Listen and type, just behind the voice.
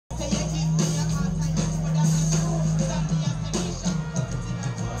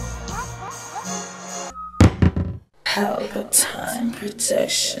Pelpa time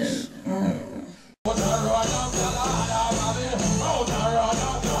protection.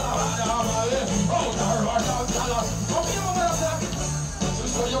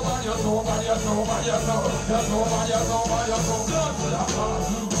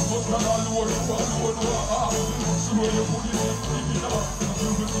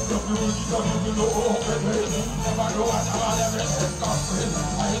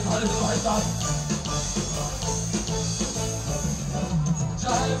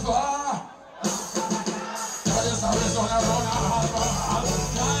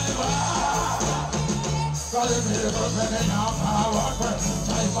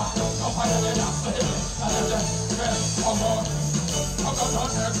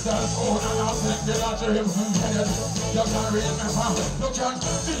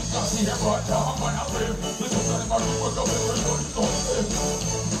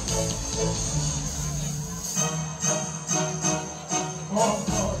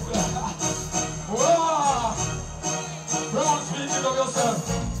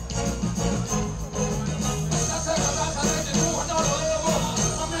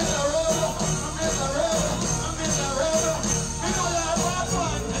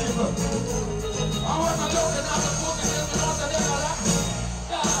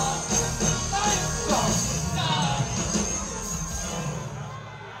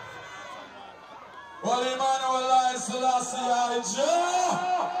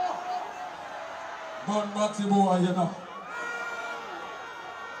 Boy, you know.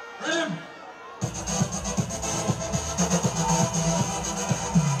 Rhythm.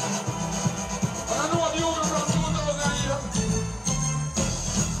 I know what you were from 2000 years.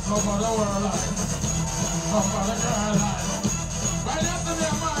 Come on, don't worry about it. Come on, don't worry about it. Right after me,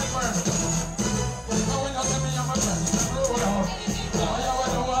 I'm my friend. So when you see me, I'm a friend. Roll out. Oh, yeah, what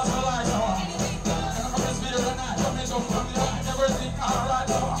the was like now. And I'm a spirit and I come in from the heart. Everything all right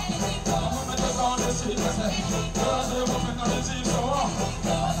now. I'm just on the street, I say. Girls, they woman on the jeep, so on.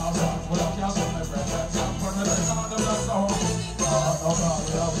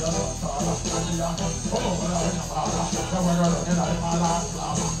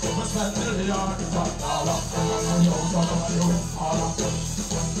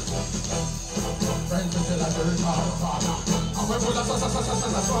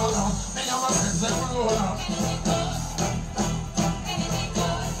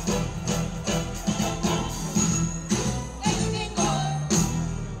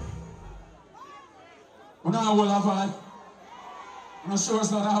 Vibe. I'm not sure it's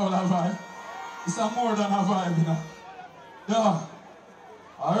not a whole vibe. It's a more than a vibe, you know. Yeah.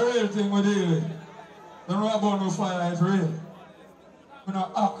 A real thing we deal with. Don't worry about no fire, it's real. I'm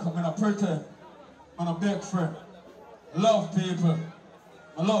not act, I'm not pretend. I'm not beg friend. Love people.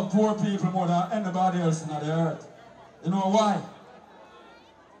 I love poor people more than anybody else on the earth. You know why?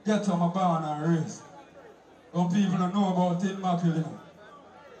 Get to my born and raised. Some people don't know about tin mackerel, you know.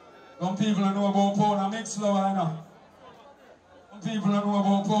 Some people don't know about pound and mixed flour, you know. Some people don't know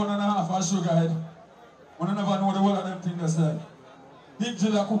about pound and a half of sugar, you know. But I never know the whole of them things they said. Big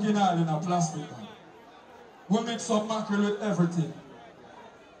jar of cooking oil in a plastic. We mix up mackerel with everything.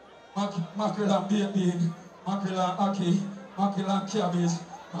 Mackerel and baked bean, mackerel and ackee, mackerel and cabbage,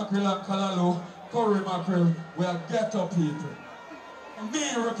 mackerel and callaloo, curry mackerel. We are ghetto people.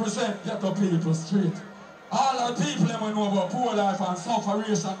 Me represent ghetto people straight. All the people that we know about poor life and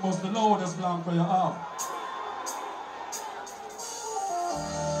sufferation must be the loudest blank for you have.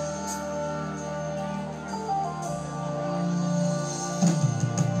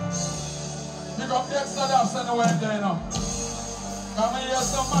 Pick up the extra daps anywhere there, you know. Come here,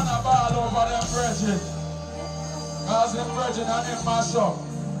 some man a ball over them brethren. Cause them brethren and him mash up.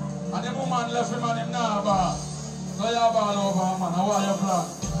 And the woman left him and him now ball. So you ball over him, man. How are you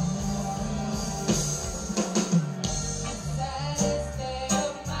plan?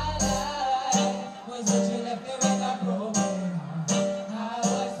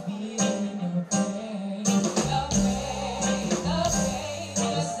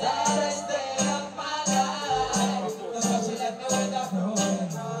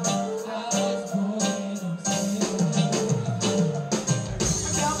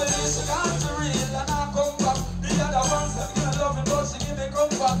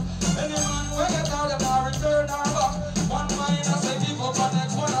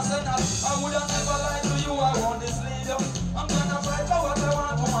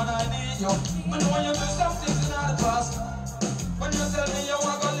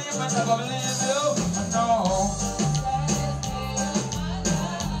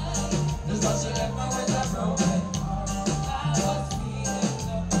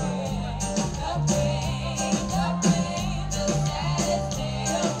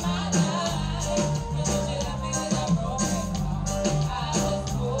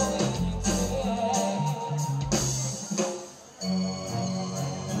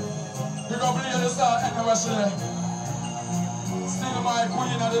 where she there. Still my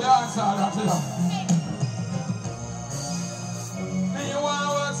queen of the dance hall, I feel. Me, you want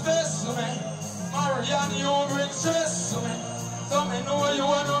what's best to me. Marianne, you bring stress to me. So me know you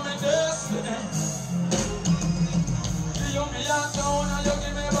want to me destiny. You me on town and you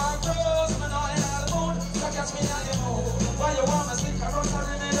give me back rose. Me know in all the mood, so catch me on the mood. Why you want me stick around so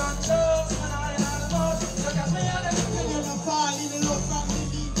me don't chose. Me know in all the mood, so catch me on the mood. When you don't fall in love from the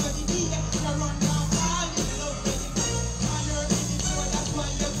beat to the day, you run down fall in love with the beat. And you're in the show, that's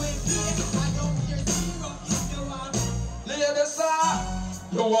why you're going here. I don't hear zero if you want. Ladies,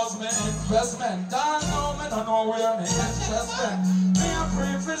 you was my investment. Don't know me, don't know where me interest went. Me a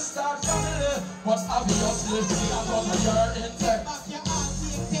pre-fish start family, but obviously me a cause of your intake. Take back your ass,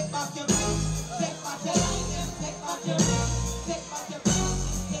 take back your beat, take back your line, take back your beat, take back your beat,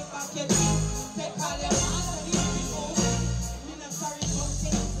 take back your beat, take all your man and leave me home. Me not sorry for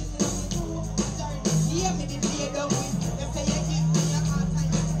things in the room. Sorry to see me the play down with. They say you give me your heart and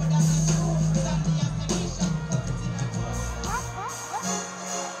you put that on you. That me a condition comes in a room.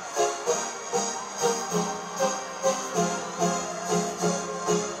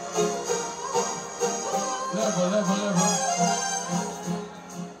 Level.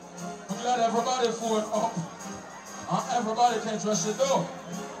 I'm glad everybody phone up and everybody can trust you though.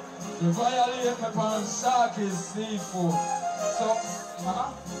 You violate me on Sharkies Seafood. So,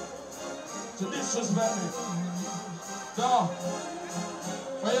 to disrespect me. No.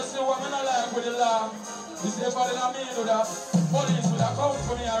 When you see what I like with the law, you see if I didn't mean to that, police would have come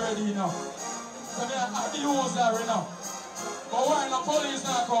for me already, you know. So me I abuse that right now. But why the police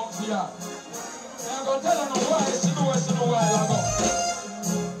not come to you? I'm going to tell her no why she do what she do a while ago.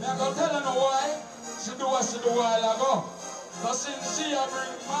 I'm going to tell her no why she do what she do a while ago. So since she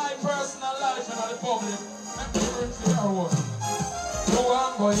bring my personal life into the public, let me bring to her one. You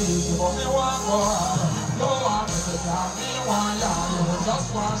want go easy, but me want go hard. You want me to tell me one yard, you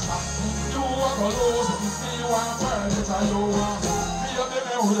just want shot. You want go lose, me want burn it, and you want me a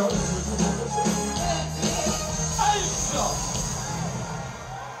baby who you hey, sir.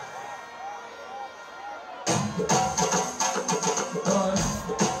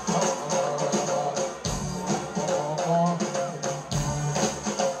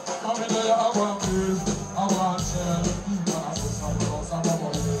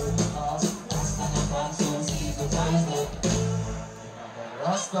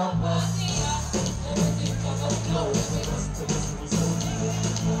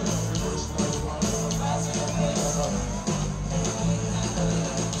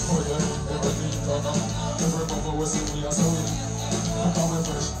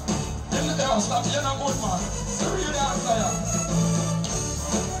 Stop, you're not good, man. Serious answer.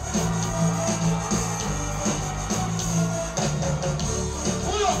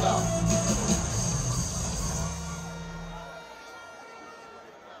 Pull up now.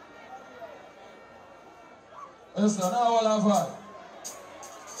 Listen, now all I've had.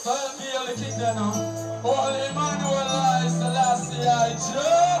 So let me hear the king there now. Holy Emmanuel lies, the last C.I.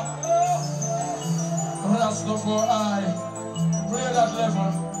 Joe. Rasta for I. Play that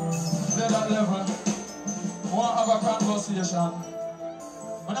level. Play that level. We want to have a conversation.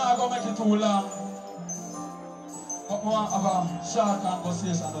 We're not going to make it too long. But we want to have a short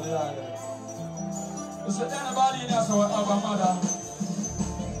conversation to the island. You see, anybody in here so have a mother.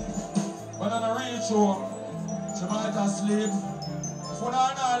 When I reach home, she might have sleep. If we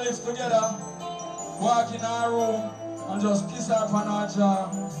not live together, walk in her room and just kiss her on her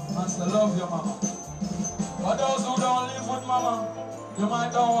jaw and say, love your mama. For those who don't live with mama, you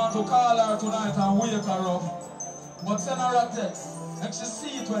might don't want to call her tonight and wake her up. But send her a text and she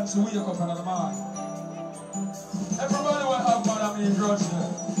see it when she wake up in the morning. Everybody will have mother me grudge there.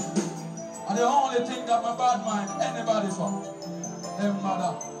 And the only thing that my bad mind anybody for, them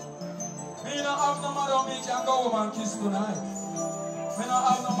mother. Me not have no mother me can go home and kiss tonight. Me not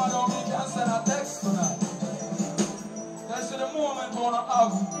have no mother me can send a text tonight. That's the moment we want to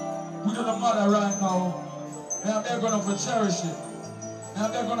have with the mother right now. They're going to cherish it.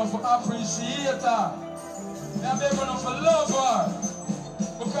 They're going to appreciate her. They're going to love her.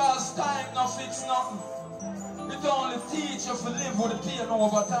 Because time not fix nothing. It only teach you to live with the pain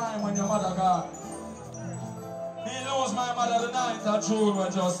over time when your mother gone. Me lose my mother the 9th of June we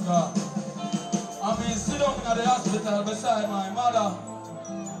just got. I mean, sit down in the hospital beside my mother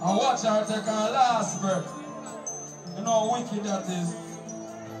and watch her take her last breath. You know how wicked that is.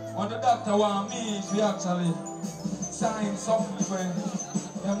 When the doctor want me to actually sign something for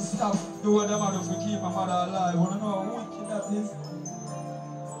them stop doing them to keep my mother alive. You know how wicked that is.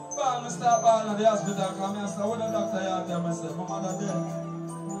 But I start balling at the hospital because I said, what the doctor here tell me? I said, my mother dead.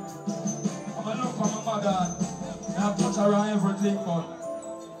 I'm I look for my mother and I touch around everything, but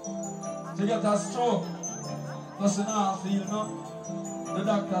to get a stroke, because you know I feel, no? The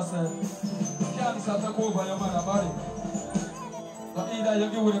doctor said, cancer take over your mother's body. So either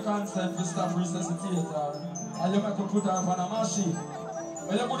you give her the consent to stop resuscitate her, or you make her put her on a machine.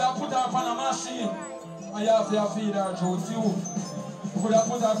 But you could have put her on a machine, and you have to feed her through tube. You could have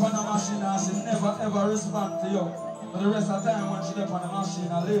put her on a machine and she never ever respond to you. But the rest of the time when she left on the machine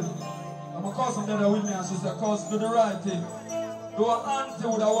and live. And my cousin there with me and she said, cuz do the right thing. Do what auntie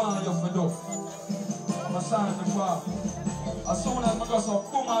would have want you to do. I'm a sign before. As soon as I go so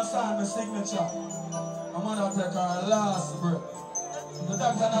boom and sign my signature, my mother take her last breath. The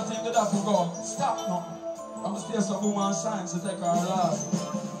doctor not think the doctor go, stop now. I'm stay so boom and sign to take her last.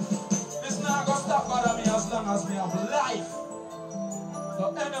 This not gonna stop bother me as long as me have life.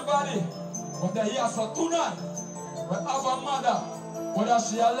 So anybody, but they here so tonight, we have a mother, whether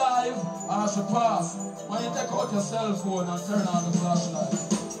she alive or she passed, when you take out your cell phone and turn on the flashlight.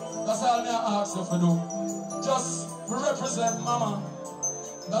 That's all me I ask you to do. Just represent mama.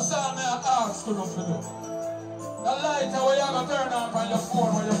 That's all me I ask you to do. The light where you gonna turn on your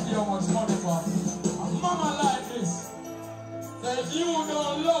phone when you feel much money for. A mama like this. So if you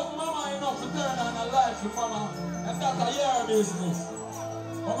don't love mama enough to turn on a light for mama, and that's a your business.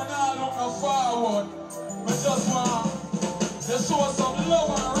 But I'm not looking forward. I just want to show some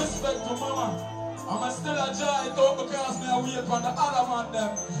love and respect to mama. I'm still a joy talk because I wait for the other man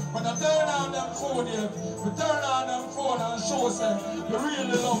them. When I turn on them phone here, we turn on them phone and show them you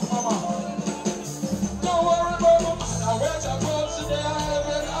really love mama. Don't worry about my mother, where you go today, I've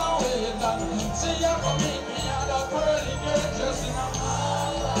been away. See you for me at a pearly gate, just in a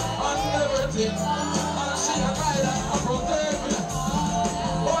and everything. And she a guide and a protect me.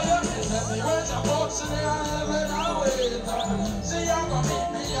 Oh, you tell me where you go today, I've been away. See you for me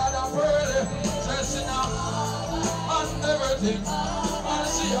at a pearly, just in a and everything. And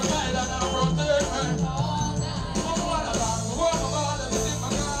she a guide and a protect me.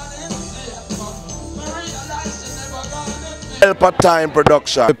 Pelpa Time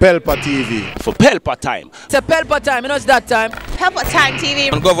production. Pelpa TV. For Pelpa Time. It's a Pelpa time, you know it's that time. Pelpa Time TV.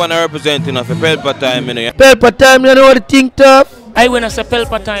 I'm governor representing of Pelpa Time, you know. Pelpa Time, you know what the thing tough? I when I say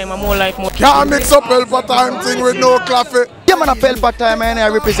Pelpa time, I'm more like more. Can't mix up Pelpa Time thing with no coffee. Yeah, man, a Pelpa Time, and I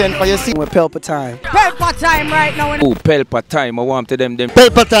represent for you. See, we're Pelpa Time. Pelpa Time right now. Oh, Pelpa Time, I want to them.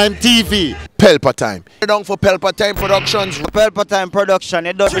 Pelpa Time TV. Pelpa Time. Down for Pelpa Time Productions. Pelpa Time production.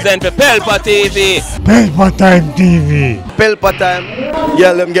 It does Represent for Pelpa TV. Pelpa Time TV. Pelpa Time.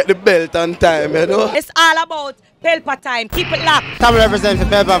 Yeah, let them get the belt on time, you know. It's all about Pelpa Time. Keep it locked. Time represent for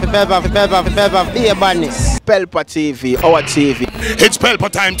Pelpa, be a badness. Pelpa TV, our TV. It's Pelpa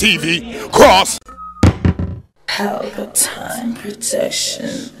Time TV. Cross. Pelpa time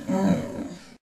protection.